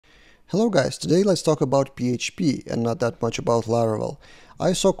Hello guys, today let's talk about PHP and not that much about Laravel.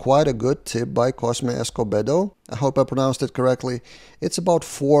 I saw quite a good tip by Cosme Escobedo, I hope I pronounced it correctly. It's about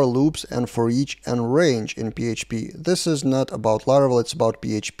for loops and for each and range in PHP. This is not about Laravel, it's about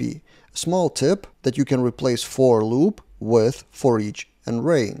PHP. A small tip that you can replace for loop with for each and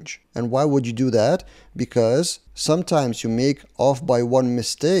range. And why would you do that? Because sometimes you make off by one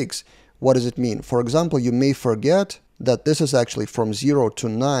mistakes. What does it mean? For example, you may forget that this is actually from 0 to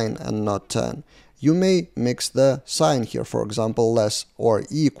 9 and not 10. You may mix the sign here, for example, less or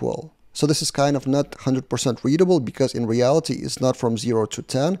equal. So this is kind of not 100% readable because in reality it's not from 0 to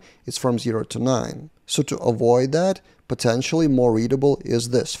 10, it's from 0 to 9. So to avoid that, potentially more readable is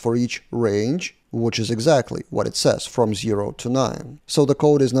this, for each range, which is exactly what it says, from 0 to 9. So the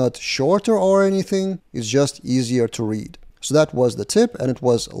code is not shorter or anything, it's just easier to read. So that was the tip, and it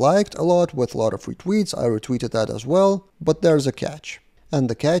was liked a lot with a lot of retweets. I retweeted that as well, but there's a catch. And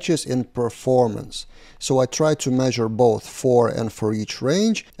the catch is in performance. So I tried to measure both for and for each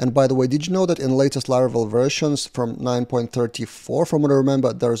range. And by the way, did you know that in latest Laravel versions from 9.34, from what I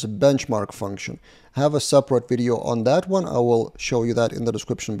remember, there's a benchmark function. I have a separate video on that one. I will show you that in the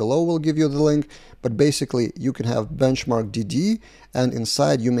description below. We'll give you the link. But basically, you can have benchmark DD, and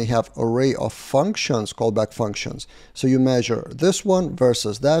inside you may have array of functions, callback functions. So you measure this one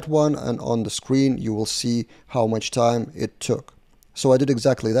versus that one, and on the screen you will see how much time it took. So I did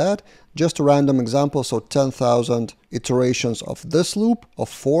exactly that, just a random example, so 10,000 iterations of this loop, of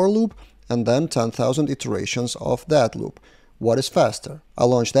for loop, and then 10,000 iterations of that loop. What is faster? I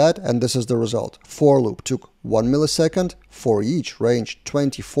launched that, and this is the result. For loop took 1 millisecond, for each range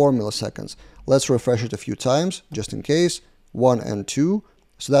 24 milliseconds. Let's refresh it a few times, just in case, 1 and 2,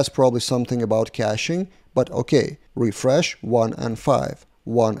 so that's probably something about caching, but okay, refresh 1 and 5,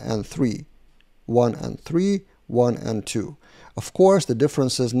 1 and 3, 1 and 3, 1 and 2. Of course, the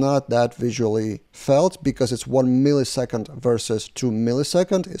difference is not that visually felt because it's 1 millisecond versus 2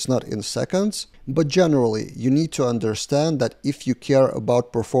 milliseconds. It's not in seconds. But generally, you need to understand that if you care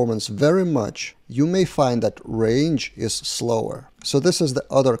about performance very much, you may find that range is slower. So this is the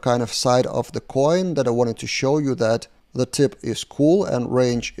other kind of side of the coin that I wanted to show you, that the tip is cool and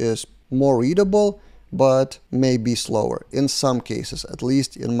range is more readable, but may be slower in some cases, at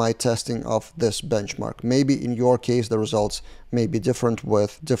least in my testing of this benchmark. Maybe in your case the results may be different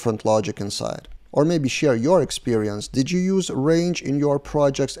with different logic inside. Or maybe share your experience. Did you use range in your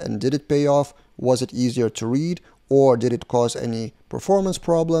projects and did it pay off? Was it easier to read, or did it cause any performance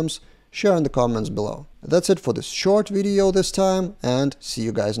problems? Share in the comments below. That's it for this short video this time, and see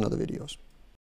you guys in other videos.